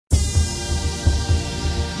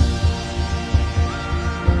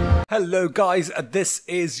Hello guys, this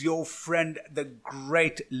is your friend the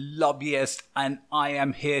great lobbyist and I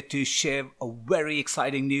am here to share a very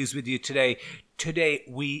exciting news with you today. Today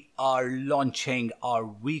we are launching our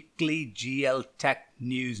weekly GL Tech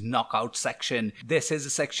News Knockout section. This is a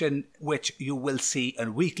section which you will see a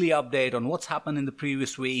weekly update on what's happened in the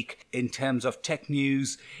previous week in terms of tech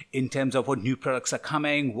news, in terms of what new products are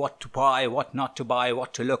coming, what to buy, what not to buy,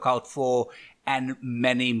 what to look out for, and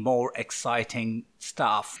many more exciting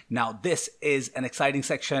stuff. Now this is an exciting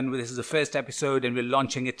section. This is the first episode and we're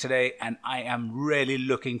launching it today, and I am really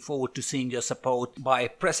looking forward to seeing your support by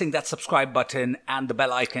pressing that subscribe button and the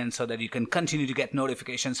bell icon so that you can continue to get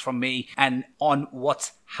notifications from me and on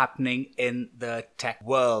what's happening in the tech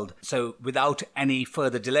world. So without any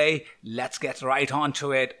further delay, let's get right on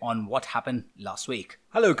to it on what happened last week.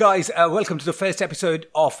 Hello guys, welcome to the first episode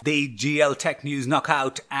of the GL Tech News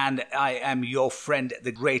Knockout, and I am your friend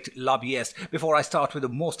the great lobbyist. Before I start with the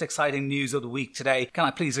most exciting news of the week today, can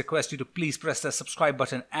I please request you to please press the subscribe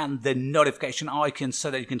button and the notification icon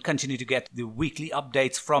so that you can continue to get the weekly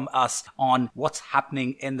updates from us on what's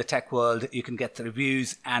happening in the tech world. You can get the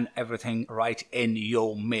reviews and everything right in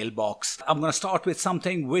your mailbox. I'm going to start with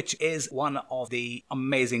something which is one of the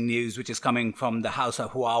amazing news which is coming from the house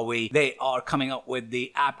of Huawei. They are coming up with the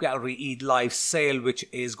App Gallery Eid Live sale, which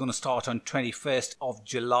is going to start on 21st of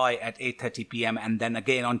July at 8:30 p.m. and then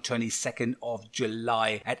again on 22nd of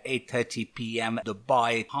July at 8:30 p.m.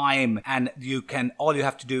 Dubai time. And all you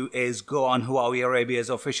have to do is go on Huawei Arabia's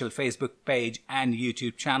official Facebook page and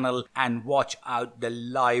YouTube channel and watch out the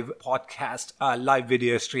live podcast, live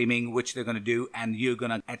video streaming which they're going to do, and you're going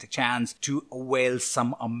to get a chance to avail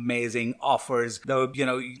some amazing offers. Though,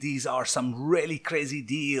 these are some really crazy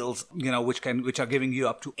deals, which are giving you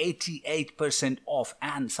up to 88% off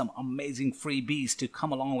and some amazing freebies to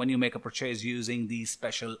come along when you make a purchase using these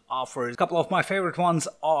special offers. A couple of my favorite ones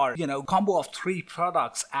are, combo of 3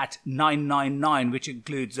 products at $999, which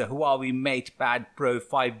includes the Huawei MatePad Pro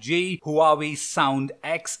 5G, Huawei Sound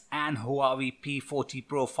X, and Huawei P40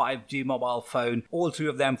 Pro 5G mobile phone. All 3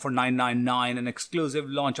 of them for $999. An exclusive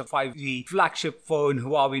launch of 5G flagship phone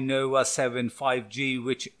Huawei Nova 7 5G,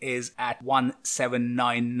 which is at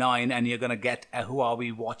 $1799, and you're gonna get a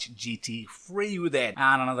Huawei Watch GT free with it.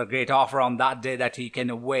 And another great offer on that day that you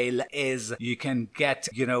can avail is you can get,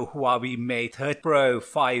 Huawei Mate 30 Pro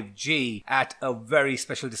 5G at a very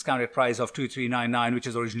special discounted price of $2399, which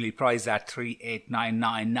is originally priced at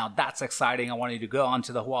 $3899. Now that's exciting. I want you to go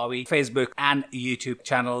onto the Huawei Facebook and YouTube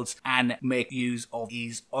channels and make use of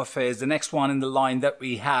these offers. The next one in the line that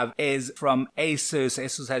we have is from Asus.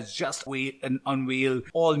 Asus has just unveiled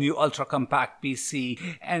all new ultra compact PC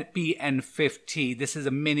and PN50. This is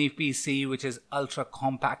a mini PC which is ultra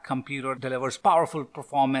compact computer, delivers powerful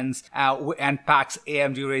performance and packs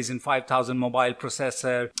AMD Ryzen 5000 mobile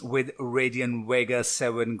processor with Radeon Vega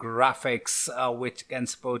 7 graphics, which can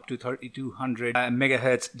support to 3200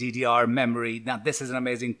 megahertz DDR memory. Now this is an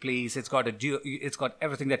amazing piece. It's got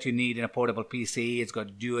everything that you need in a portable PC. It's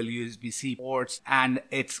got dual USB-C ports and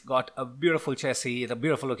it's got a beautiful chassis. It's a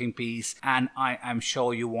beautiful looking piece, and I am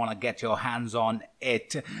sure you want to get your hands on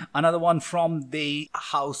it. Another one from the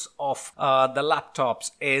house of the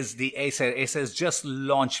laptops is the Acer. Acer's just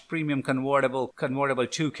launched premium convertible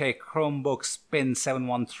 2K Chromebook Spin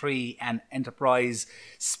 713 and Enterprise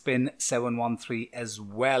Spin 713 as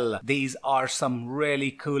well. These are some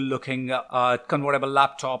really cool looking convertible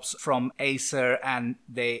laptops from Acer, and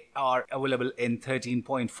they are available in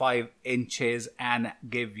 13.5 inches and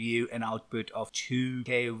give you an output of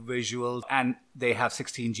 2K visuals, and they have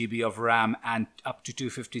 16 GB of RAM and up to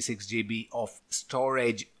 256 GB of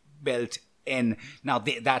storage built in. Now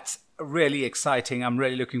that's really exciting. I'm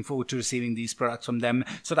really looking forward to receiving these products from them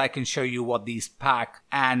so that I can show you what these pack.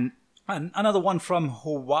 And another one from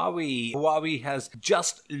Huawei. Huawei has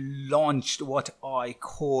just launched what I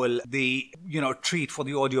call the, treat for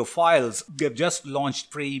the audiophiles. They've just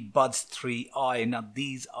launched FreeBuds 3i. Now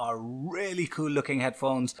these are really cool looking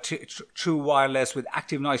headphones, true wireless with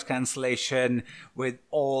active noise cancellation, with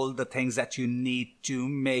all the things that you need to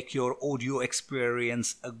make your audio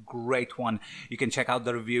experience a great one. You can check out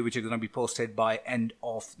the review, which is going to be posted by end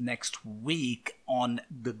of next week on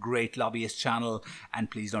the Great Lobbyist channel.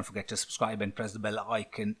 And please don't forget to subscribe and press the bell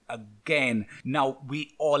icon again. Now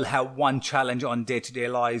we all have one challenge on day-to-day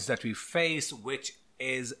lives that we face, which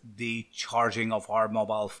is the charging of our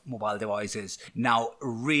mobile devices. Now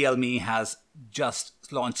Realme has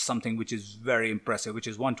just launched something which is very impressive, which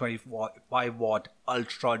is 125 watt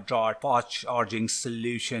ultra fast charging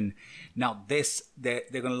solution. Now they're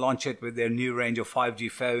going to launch it with their new range of 5G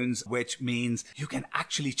phones, which means you can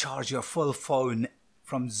actually charge your full phone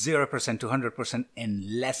from 0% to 100%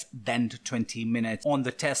 in less than 20 minutes. On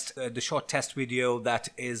the test, the short test video that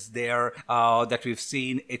is there that we've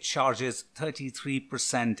seen, it charges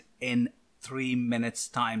 33% in 3 minutes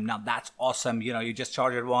time. Now that's awesome. You know, you just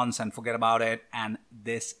charge it once and forget about it, and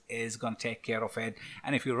this is going to take care of it.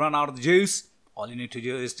 And if you run out of the juice, all you need to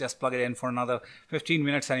do is just plug it in for another 15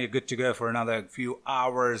 minutes and you're good to go for another few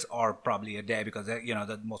hours or probably a day, because you know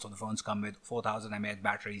that most of the phones come with 4000 mAh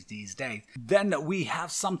batteries these days. Then we have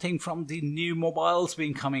something from the new mobiles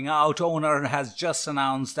being coming out. Honor has just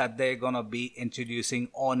announced that they're gonna be introducing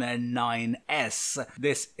Honor 9S.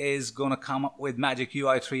 This is gonna come up with Magic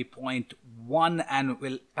UI 3.1 and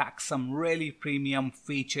will pack some really premium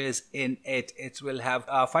features in it. It will have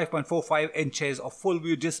 5.45 inches of full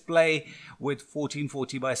view display with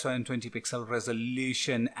 1440 by 720 pixel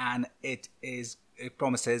resolution, and it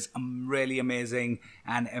promises a really amazing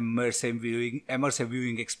and immersive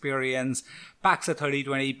viewing experience. Packs a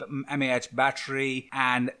 3020 mAh battery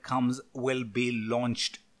and will be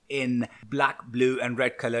launched in black, blue and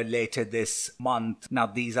red color later this month. Now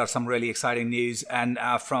these are some really exciting news, and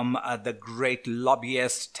from the great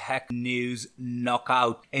lobbyist tech news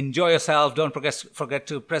knockout. Enjoy yourself. Don't forget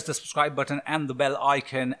to press the subscribe button and the bell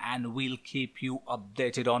icon, and we'll keep you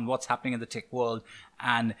updated on what's happening in the tech world.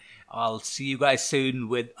 And I'll see you guys soon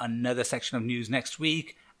with another section of news next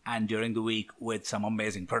week, and during the week with some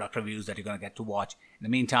amazing product reviews that you're going to get to watch. In the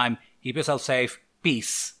meantime, keep yourself safe.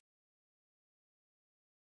 Peace.